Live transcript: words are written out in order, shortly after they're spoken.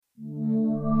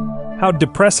How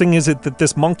depressing is it that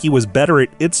this monkey was better at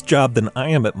its job than I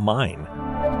am at mine?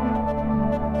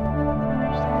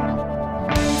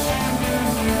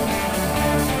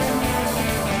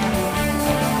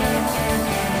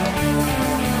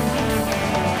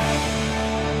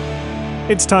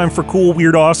 It's time for Cool,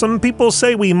 Weird, Awesome. People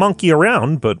say we monkey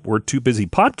around, but we're too busy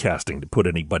podcasting to put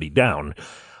anybody down.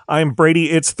 I'm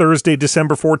Brady. It's Thursday,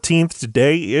 December 14th.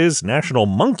 Today is National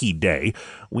Monkey Day.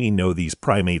 We know these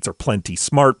primates are plenty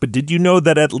smart, but did you know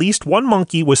that at least one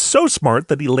monkey was so smart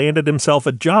that he landed himself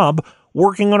a job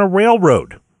working on a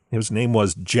railroad? His name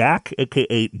was Jack,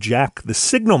 a.k.a. Jack the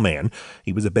Signalman.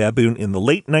 He was a baboon in the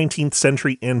late 19th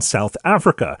century in South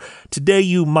Africa. Today,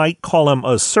 you might call him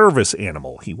a service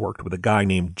animal. He worked with a guy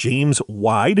named James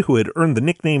Wide, who had earned the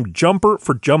nickname Jumper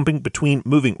for jumping between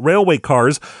moving railway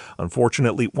cars.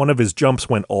 Unfortunately, one of his jumps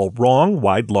went all wrong.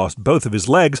 Wide lost both of his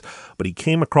legs, but he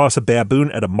came across a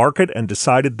baboon at a market and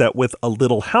decided that with a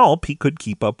little help, he could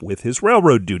keep up with his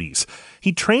railroad duties.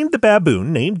 He trained the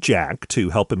baboon named Jack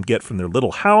to help him get from their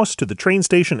little house to the train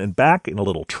station and back in a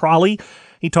little trolley.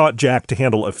 He taught Jack to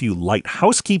handle a few light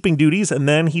housekeeping duties, and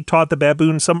then he taught the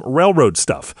baboon some railroad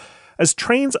stuff. As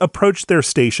trains approached their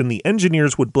station, the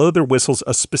engineers would blow their whistles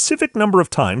a specific number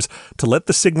of times to let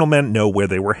the signalmen know where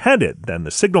they were headed. Then the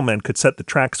signalmen could set the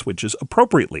track switches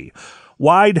appropriately.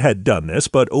 Wide had done this,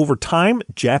 but over time,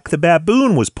 Jack the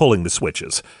baboon was pulling the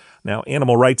switches. Now,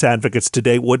 animal rights advocates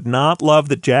today would not love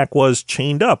that Jack was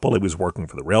chained up while he was working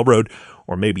for the railroad,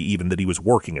 or maybe even that he was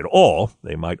working at all.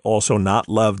 They might also not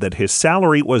love that his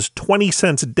salary was 20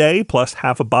 cents a day plus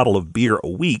half a bottle of beer a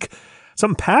week.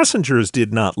 Some passengers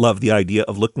did not love the idea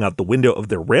of looking out the window of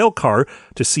their rail car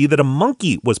to see that a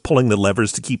monkey was pulling the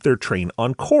levers to keep their train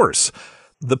on course.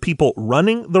 The people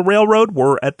running the railroad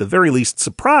were at the very least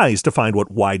surprised to find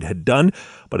what Wide had done,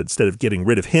 but instead of getting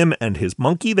rid of him and his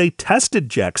monkey, they tested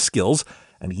Jack's skills,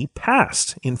 and he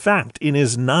passed. In fact, in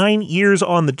his 9 years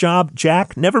on the job,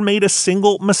 Jack never made a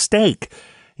single mistake.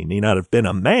 He may not have been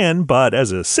a man, but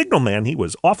as a signalman, he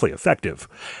was awfully effective.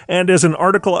 And as an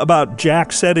article about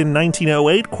Jack said in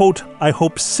 1908, quote, "I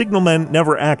hope signalmen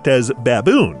never act as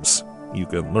baboons." You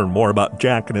can learn more about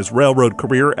Jack and his railroad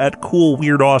career at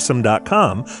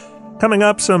coolweirdawesome.com. Coming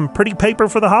up, some pretty paper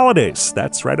for the holidays.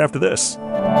 That's right after this.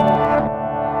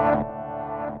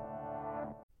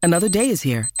 Another day is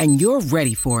here, and you're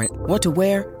ready for it. What to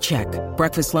wear? Check.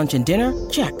 Breakfast, lunch, and dinner?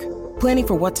 Check. Planning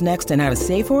for what's next and how to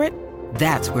save for it?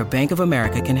 That's where Bank of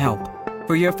America can help.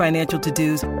 For your financial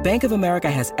to-dos, Bank of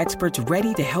America has experts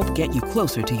ready to help get you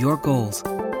closer to your goals.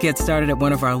 Get started at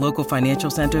one of our local financial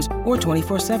centers or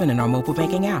 24/7 in our mobile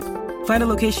banking app. Find a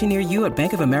location near you at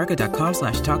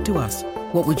bankofamerica.com/talktous.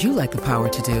 What would you like the power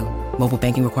to do? Mobile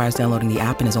banking requires downloading the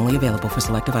app and is only available for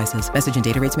select devices. Message and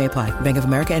data rates may apply. Bank of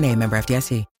America N.A., member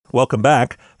FDIC. Welcome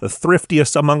back. The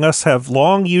thriftiest among us have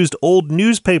long used old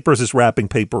newspapers as wrapping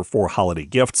paper for holiday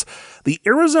gifts. The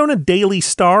Arizona Daily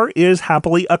Star is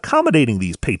happily accommodating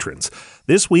these patrons.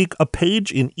 This week, a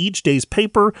page in each day's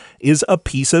paper is a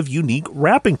piece of unique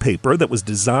wrapping paper that was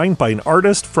designed by an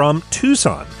artist from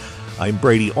Tucson. I'm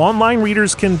Brady. Online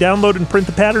readers can download and print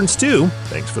the patterns too.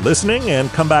 Thanks for listening, and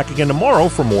come back again tomorrow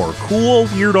for more Cool,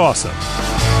 Weird, Awesome.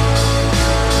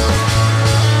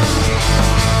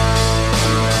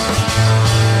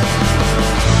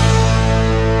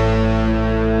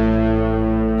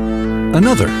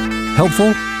 Another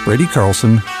helpful Brady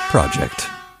Carlson project.